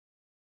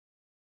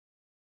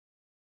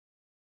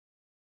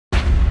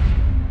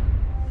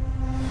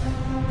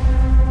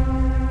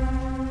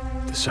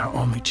It's our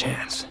only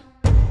chance.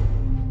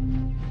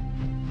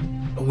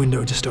 A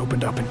window just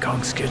opened up in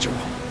Kong's schedule.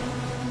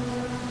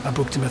 I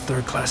booked him a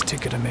third-class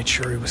ticket and made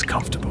sure he was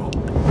comfortable.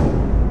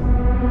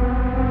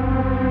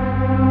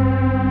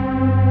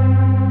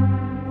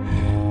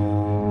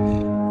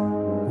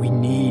 We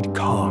need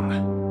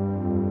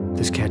Kong.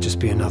 This can't just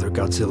be another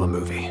Godzilla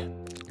movie.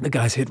 The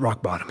guy's hit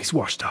rock bottom. He's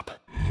washed up.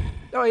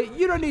 Oh,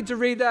 you don't need to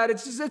read that.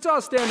 It's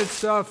all standard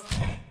stuff.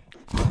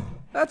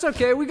 That's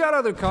okay. We got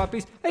other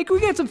copies. Hey, can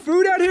we get some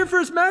food out here for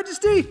His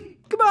Majesty?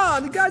 Come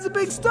on, the guy's a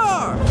big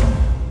star.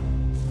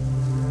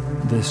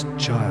 This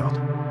child.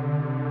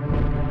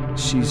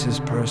 She's his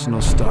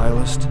personal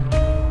stylist.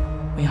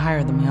 We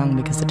hire them young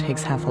because it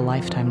takes half a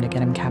lifetime to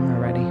get him camera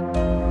ready.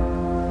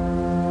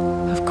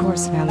 Of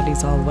course, now that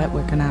he's all wet,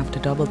 we're gonna have to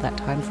double that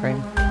time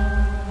frame.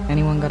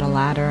 Anyone got a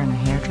ladder and a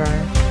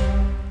hairdryer?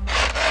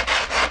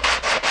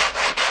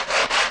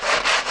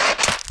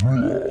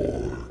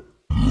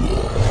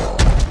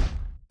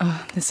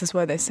 This is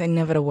why they say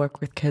never to work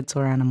with kids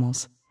or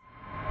animals.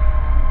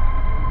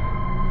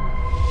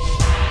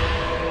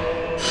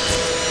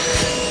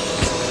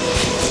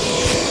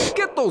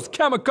 Get those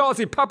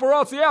kamikaze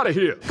paparazzi out of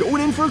here!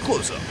 Going in for a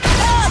close-up.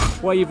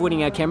 Why are you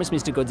avoiding our cameras,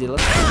 Mr. Godzilla?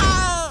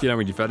 If you don't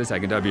read your photos, I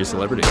can dub you a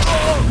celebrity.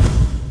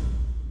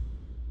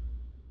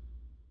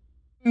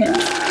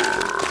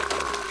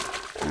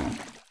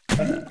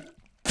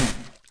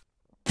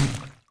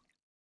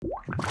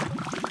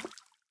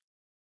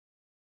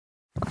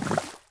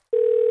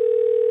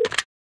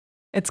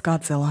 It's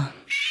Godzilla.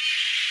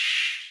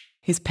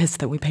 He's pissed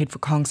that we paid for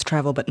Kong's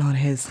travel, but not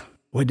his.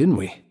 Why didn't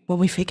we? Well,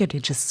 we figured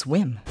he'd just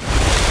swim.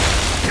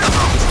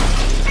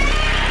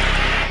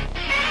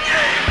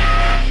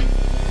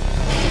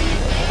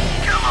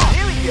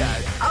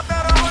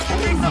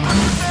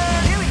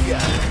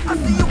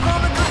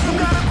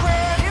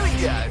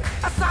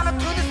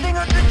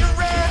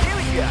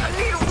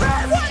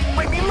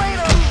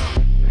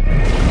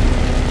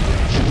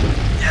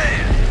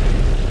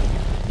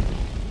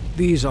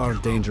 These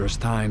aren't dangerous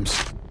times.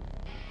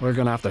 We're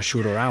gonna have to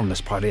shoot around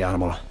this party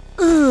animal.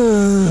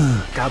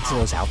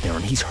 Godzilla's out there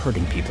and he's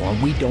hurting people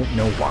and we don't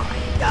know why.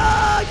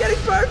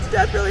 Getting burned to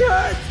death really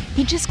hurts!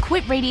 He just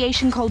quit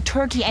radiation cold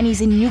turkey and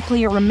he's in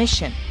nuclear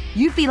remission.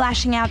 You'd be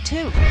lashing out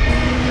too.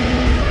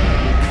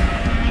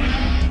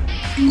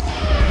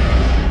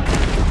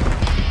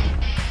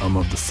 I'm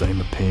of the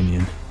same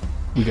opinion.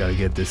 We gotta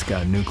get this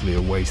guy nuclear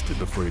wasted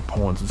before he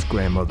pawns his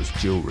grandmother's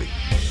jewelry.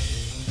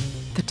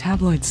 The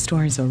tabloid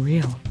stories are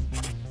real.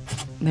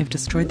 They've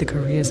destroyed the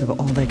careers of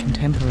all their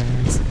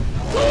contemporaries.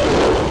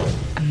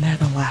 And they're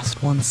the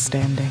last ones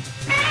standing.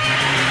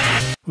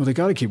 Well, they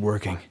gotta keep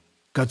working.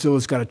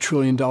 Godzilla's got $1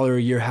 trillion a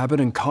year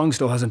habit and Kong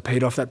still hasn't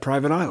paid off that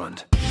private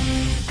island.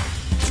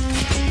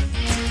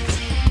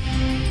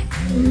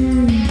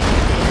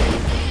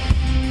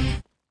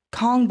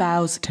 Kong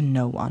bows to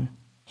no one.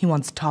 He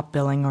wants top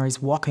billing or he's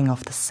walking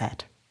off the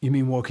set. You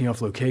mean walking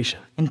off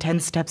location? In 10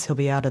 steps, he'll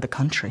be out of the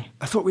country.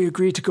 I thought we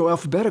agreed to go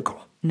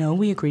alphabetical. No,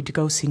 we agreed to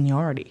go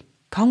seniority.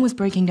 Kong was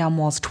breaking down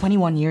walls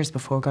 21 years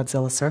before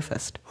Godzilla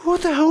surfaced.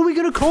 What the hell are we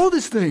gonna call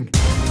this thing?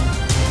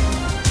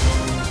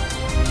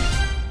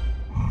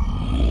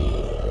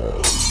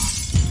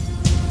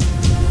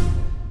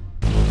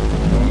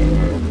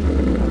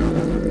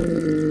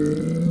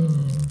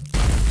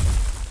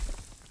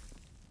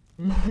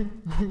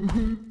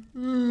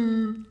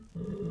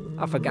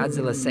 Oh, for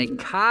Godzilla's sake,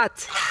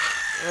 cut!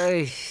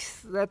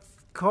 Let's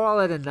call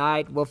it a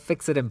night. We'll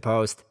fix it in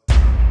post.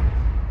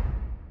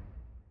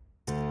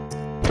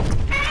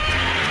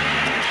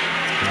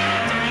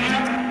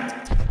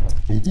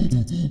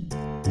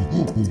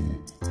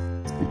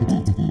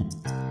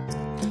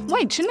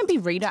 Wait, shouldn't it be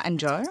Rita and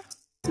Joe?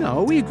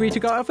 No, we agreed to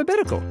go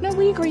alphabetical. No,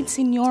 we agreed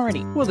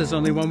seniority. Well, there's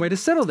only one way to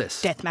settle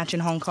this. Deathmatch in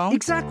Hong Kong?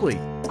 Exactly.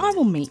 I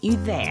will meet you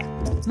there.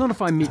 Not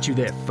if I meet you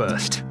there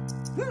first.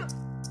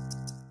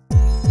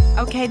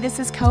 Okay, this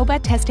is Koba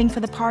testing for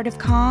the part of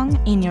Kong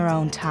in your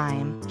own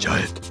time.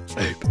 Giant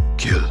ape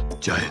kill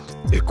giant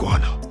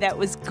iguana. That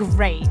was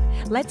great.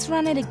 Let's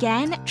run it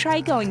again.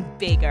 Try going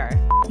bigger.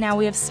 Now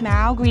we have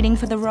Smaug reading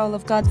for the role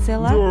of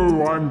Godzilla.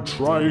 No, I'm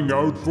trying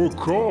out for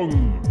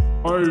Kong.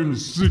 I'm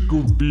sick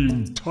of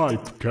being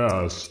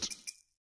typecast.